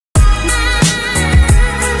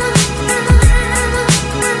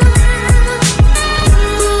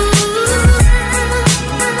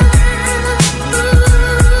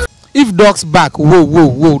dogs bark?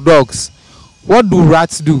 Whoa, dogs. What do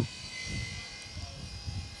rats do?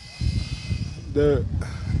 The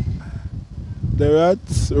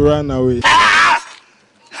rats ran away.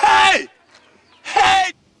 Hey!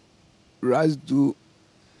 Rats do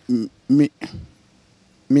me.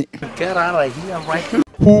 Get out of here right now.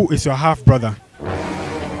 Who is your half brother?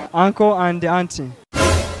 Uncle and auntie.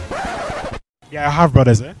 Yeah, half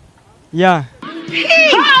brothers, eh? Yeah.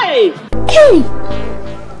 Hey!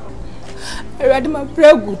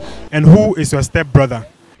 And who is your step brother?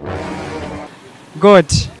 God.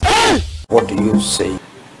 What do you say?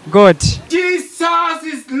 God. Jesus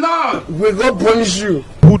is Lord. We go punish you.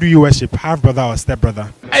 Who do you worship, half brother or step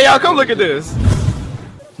brother? Hey, y'all, come look at this.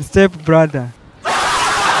 Step brother.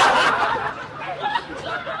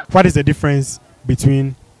 What is the difference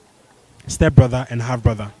between step brother and half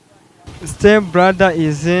brother? Step brother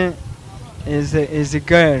is a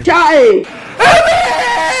girl. Chai!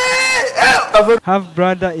 Half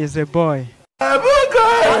brother is a boy. Are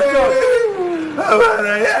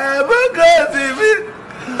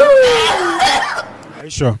you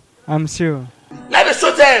sure? I'm sure. Let me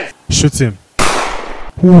shoot him. Shoot him.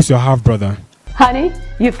 Who is your half brother? Honey,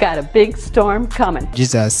 you've got a big storm coming.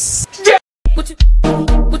 Jesus.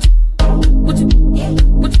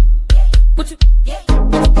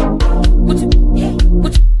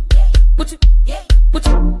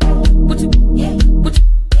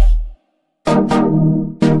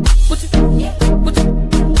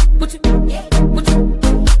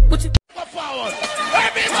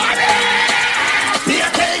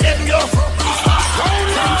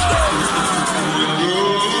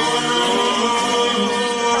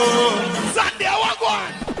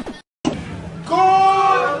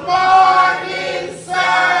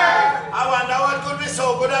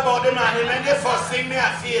 About the man, and the first thing me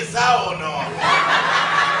a face out no.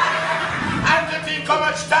 And the thing come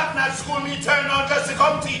at stop at school, me turn on just to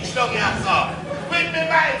come teach down here, sir. With me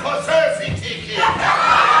Michael surfing ticket.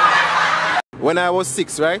 When I was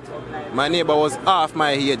 6, right? My neighbor was half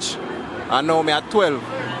my age. And now me at 12.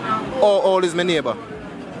 How old is my neighbor?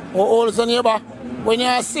 How old is the neighbor? When you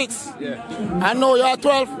are 6? Yeah. I know you are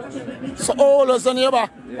 12. So how old is the neighbor?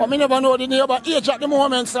 But me never know the neighbor age at the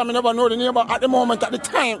moment, so me never know the neighbor at the moment, at the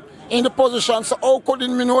time, in the position. So how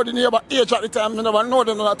couldn't me know the neighbor age at the time? Me never know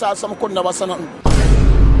them at all, so I could never say nothing.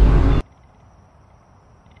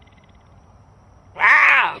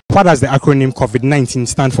 What does the acronym COVID-19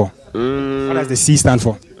 stand for? What does the C stand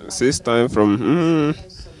for? C stand from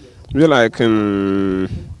we like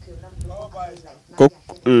cook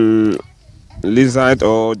lizard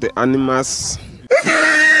or the animals.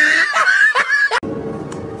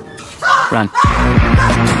 Run.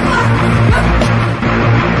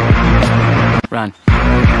 Run.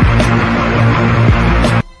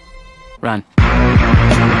 Run.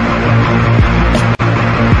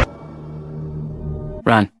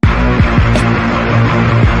 Run.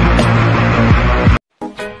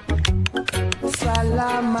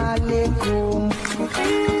 Salam alaikum.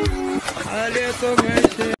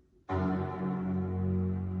 Alaikum.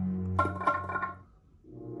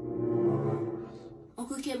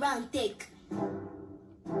 Uncle Kebran, take.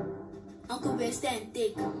 Uncle Bestan,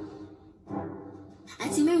 take.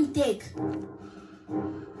 Auntie Mim, take.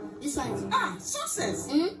 This one. Success.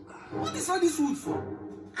 What is all this food for?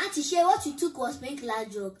 Auntie Shay, what you took was painkiller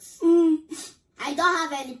drugs. I don't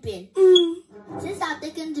have any pain. Since I've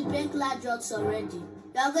taken the painkiller drugs already,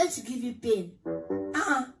 they are going to give you pain.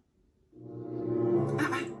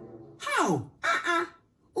 How?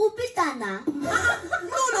 Upitana.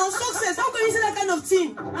 No, success. How can you say that kind of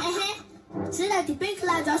thing? Say that the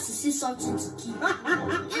painkiller just to see something to kill.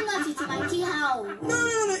 If not, it might kill how?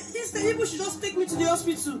 No. Instead, people should just take me to the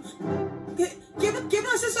hospital. Can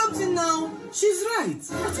I say something now? She's right.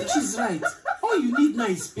 I think she's right. All you need now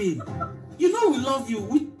is pain. You know we love you.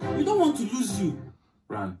 We don't want to lose you.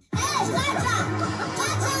 Run. Hey,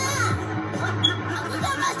 Gotcha!